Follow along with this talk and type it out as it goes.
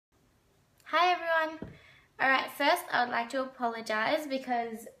Hi everyone! Alright, first I would like to apologise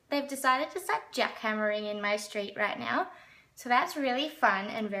because they've decided to start jackhammering in my street right now. So that's really fun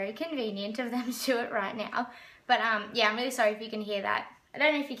and very convenient of them to do it right now. But yeah, I'm really sorry if you can hear that. I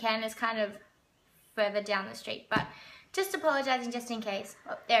don't know if you can, it's kind of further down the street, but just apologising just in case.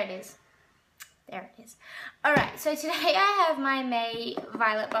 Oh, there it is. There it is. Alright, so today I have my May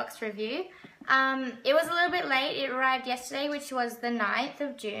Violet box review. It was a little bit late. It arrived yesterday, which was the 9th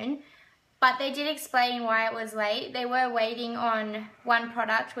of June. But they did explain why it was late. They were waiting on one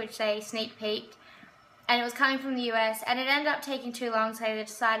product, which they sneak peeked, and it was coming from the US, and it ended up taking too long, so they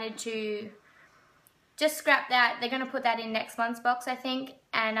decided to just scrap that. They're going to put that in next month's box, I think,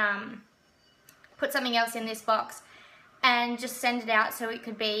 and put something else in this box, and just send it out so it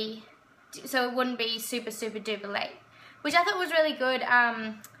wouldn't be super duper late, which I thought was really good.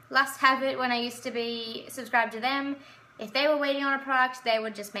 Last Habit, when I used to be subscribed to them, if they were waiting on a product, they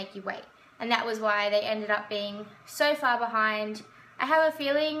would just make you wait. And that was why they ended up being so far behind. I have a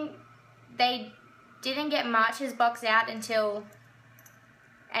feeling they didn't get March's box out until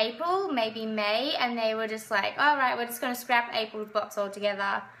April, maybe May, and they were just like, all right, we're just going to scrap April's box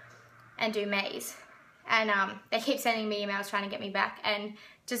altogether and do May's. And they keep sending me emails trying to get me back, and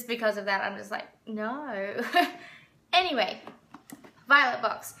just because of that, I'm just like, no. Anyway, Violet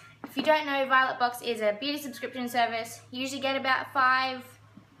Box. If you don't know, Violet Box is a beauty subscription service. You usually get about 5,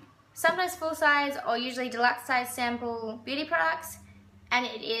 sometimes full size or usually deluxe size sample beauty products, and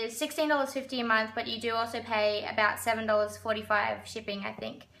it is $16.50 a month, but you do also pay about $7.45 shipping, I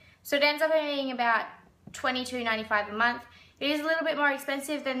think. So it ends up being about $22.95 a month. It is a little bit more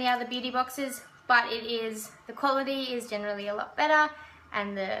expensive than the other beauty boxes, but the quality is generally a lot better,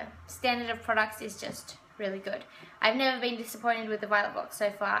 and the standard of products is just really good. I've never been disappointed with the Violet box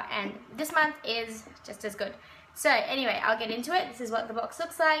so far, and this month is just as good. So anyway, I'll get into it. This is what the box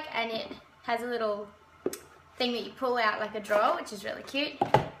looks like, and it has a little thing that you pull out like a drawer, which is really cute,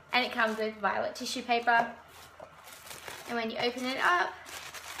 and it comes with violet tissue paper. And when you open it up,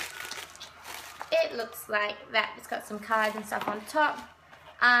 it looks like that. It's got some cards and stuff on top.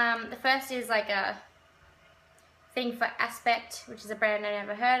 The first is like a thing for Aspect, which is a brand I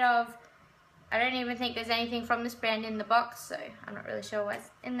never heard of. I don't even think there's anything from this brand in the box, so I'm not really sure what's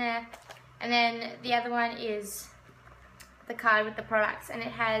in there. And then the other one is the card with the products, and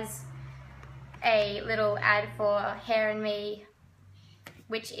it has a little ad for Hair and Me,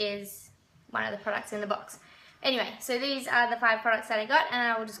 which is one of the products in the box. Anyway, so these are the 5 products that I got, and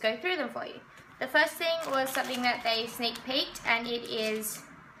I will just go through them for you. The first thing was something that they sneak peeked, and it is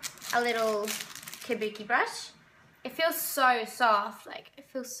a little kabuki brush. It feels so soft, like it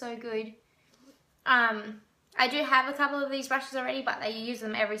feels so good. I do have a couple of these brushes already, but I use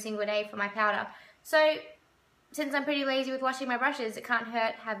them every single day for my powder. So since I'm pretty lazy with washing my brushes, it can't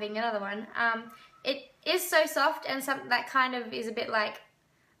hurt having another one. It is so soft, and something that kind of is a bit like,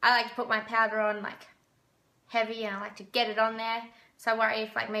 I like to put my powder on like heavy, and I like to get it on there. So I worry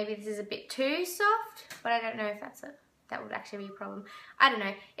if like maybe this is a bit too soft, but I don't know if that would actually be a problem. I don't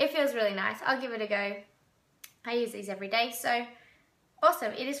know. It feels really nice. I'll give it a go. I use these every day, so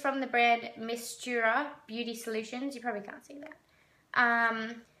awesome. It is from the brand Mistura Beauty Solutions. You probably can't see that.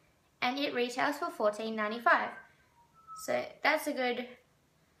 And it retails for $14.95. So that's a good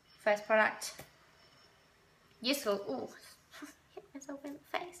first product. Useful. Ooh, hit myself in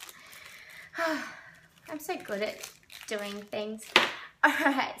the face. I'm so good at doing things.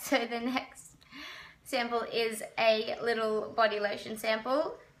 Alright, so the next sample is a little body lotion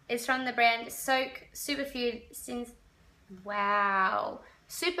sample. It's from the brand Soak Superfood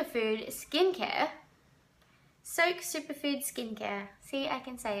Superfood Skincare. Soak Superfood Skincare. See, I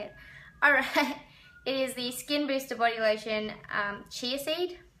can say it. Alright, it is the Skin Booster Body Lotion Chia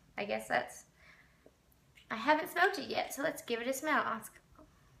Seed. I guess that's... I haven't smelled it yet, so let's give it a smell.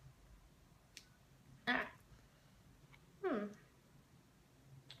 Alright.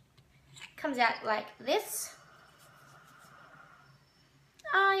 Comes out like this.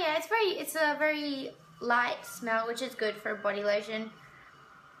 Oh yeah, it's a very light smell, which is good for a body lotion.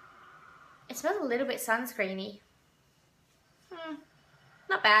 It smells a little bit sunscreeny.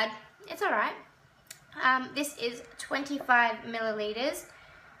 Not bad. It's alright. This is 25 milliliters.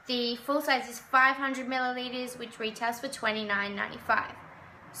 The full size is 500 milliliters, which retails for $29.95.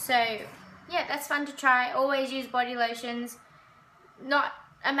 So yeah, that's fun to try. Always use body lotions. Not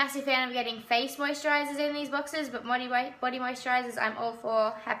a massive fan of getting face moisturizers in these boxes, but body moisturizers I'm all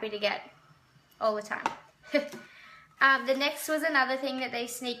for, happy to get all the time. The next was another thing that they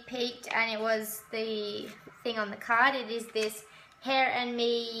sneak peeked, and it was the thing on the card. It is this Hair and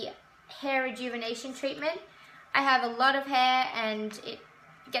Me hair rejuvenation treatment. I have a lot of hair, and it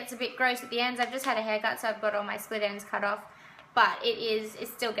gets a bit gross at the ends. I've just had a haircut, so I've got all my split ends cut off. But it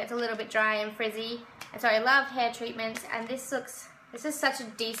still gets a little bit dry and frizzy. And so I love hair treatments, and this is such a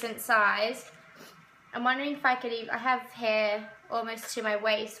decent size. I'm wondering if I could I have hair almost to my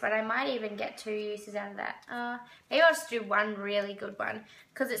waist, but I might even get 2 uses out of that. Maybe I'll just do one really good one,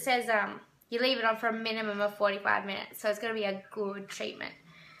 because it says you leave it on for a minimum of 45 minutes, so it's going to be a good treatment.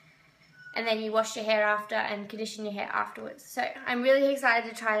 And then you wash your hair after and condition your hair afterwards. So I'm really excited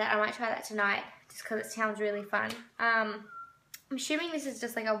to try that. I might try that tonight, just because it sounds really fun. I'm assuming this is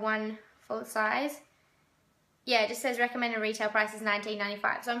just like a 1 full size. Yeah, it just says recommended retail price is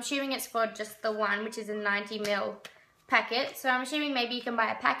 $19.95. So I'm assuming it's for just the one, which is a 90ml packet. So I'm assuming maybe you can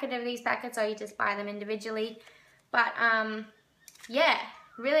buy a packet of these packets, or you just buy them individually. But yeah,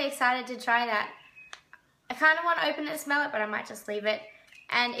 really excited to try that. I kind of want to open it and smell it, but I might just leave it.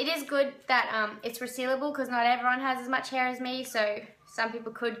 And it is good that it's resealable, because not everyone has as much hair as me. So some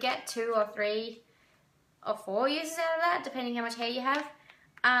people could get 2 or 3 or 4 uses out of that, depending how much hair you have.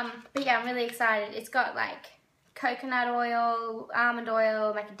 But yeah, I'm really excited. It's got like coconut oil, almond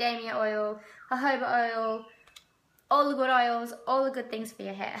oil, macadamia oil, jojoba oil, all the good oils, all the good things for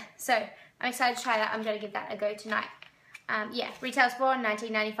your hair. So I'm excited to try that. I'm going to give that a go tonight. Yeah, retails for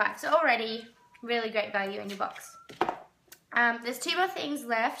 $19.95. So already really great value in your box. There's 2 more things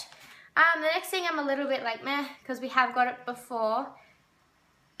left. The next thing I'm a little bit like meh, because we have got it before.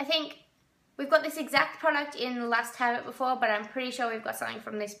 I think we've got this exact product in Lust Habit before, but I'm pretty sure we've got something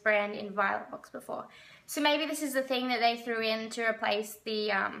from this brand in Violet Box before. So maybe this is the thing that they threw in to replace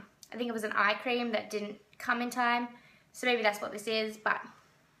the, I think it was an eye cream that didn't come in time. So maybe that's what this is, but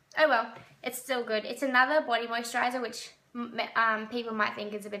oh well, it's still good. It's another body moisturizer, which people might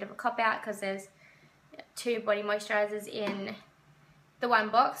think is a bit of a cop-out, because there's 2 body moisturizers in the 1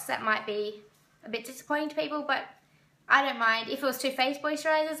 box. That might be a bit disappointing to people, but I don't mind. If it was 2 face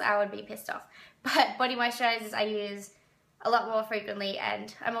moisturizers, I would be pissed off. But body moisturizers I use a lot more frequently,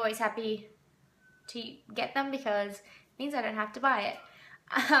 and I'm always happy to get them, because it means I don't have to buy it.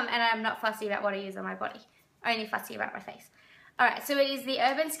 And I'm not fussy about what I use on my body. Only fussy about my face. Alright, so it is the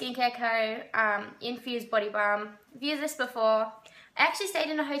Urban Skincare Co. Infused Body Balm. I've used this before. I actually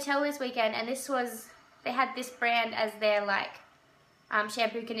stayed in a hotel this weekend, and they had this brand as their like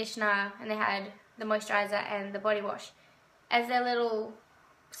shampoo, conditioner, and they had the moisturizer and the body wash as their little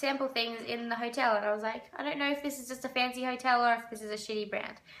sample things in the hotel. And I was like, I don't know if this is just a fancy hotel or if this is a shitty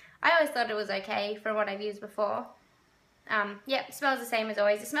brand. I always thought it was okay from what I've used before. Yep, it smells the same as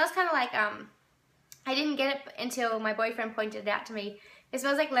always. It smells kind of like, I didn't get it until my boyfriend pointed it out to me. It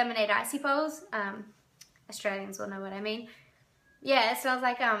smells like lemonade icy poles. Australians will know what I mean. Yeah, it smells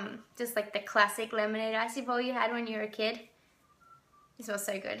like just like the classic lemonade icy pole you had when you were a kid. It smells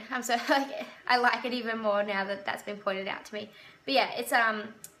so good. I like it even more now that that's been pointed out to me. But yeah, it's a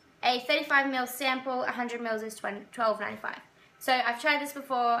 35ml sample. 100ml is $12.95. So I've tried this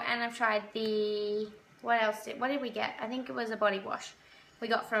before, and I've tried the, what did we get? I think it was a body wash we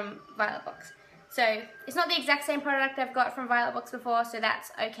got from Violet Box. So it's not the exact same product I've got from Violet Box before, so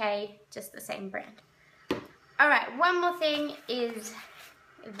that's okay, just the same brand. Alright, one more thing is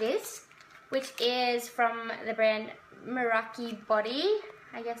this, which is from the brand Meraki Body.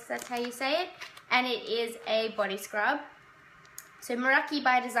 I guess that's how you say it. And it is a body scrub. So Meraki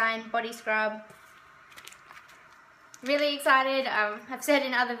by Design body scrub. Really excited. I've said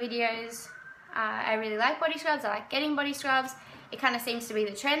in other videos, I really like body scrubs. I like getting body scrubs. It kind of seems to be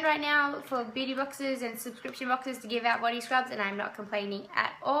the trend right now for beauty boxes and subscription boxes to give out body scrubs, and I'm not complaining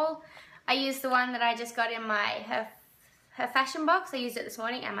at all. I used the one that I just got in my her fashion box. I used it this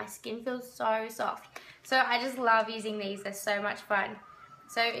morning, and my skin feels so soft. So I just love using these. They're so much fun.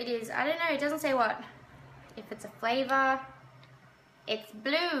 So it is, I don't know, it doesn't say what, if it's a flavor. It's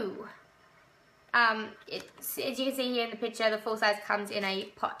blue. As you can see here in the picture, the full size comes in a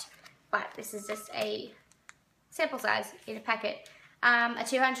pot, but this is just a sample size in a packet. A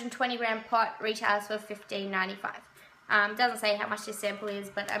 220 gram pot retails for $15.95. Doesn't say how much this sample is,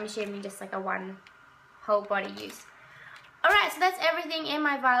 but I'm assuming just like a 1 whole body use. Alright, so that's everything in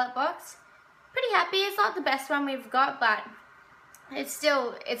my Violet Box. Pretty happy. It's not the best one we've got, but it's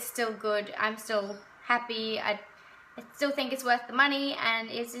still good. I'm still happy. I still think it's worth the money, and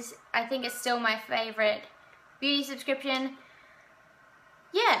I think it's still my favorite beauty subscription.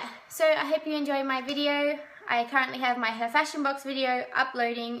 Yeah, so I hope you enjoyed my video. I currently have my Her Fashion Box video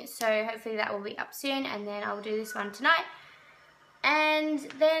uploading, so hopefully that will be up soon, and then I'll do this one tonight. And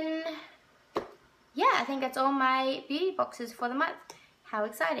then, yeah, I think that's all my beauty boxes for the month. How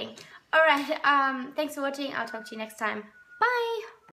exciting. Alright, thanks for watching. I'll talk to you next time. Bye!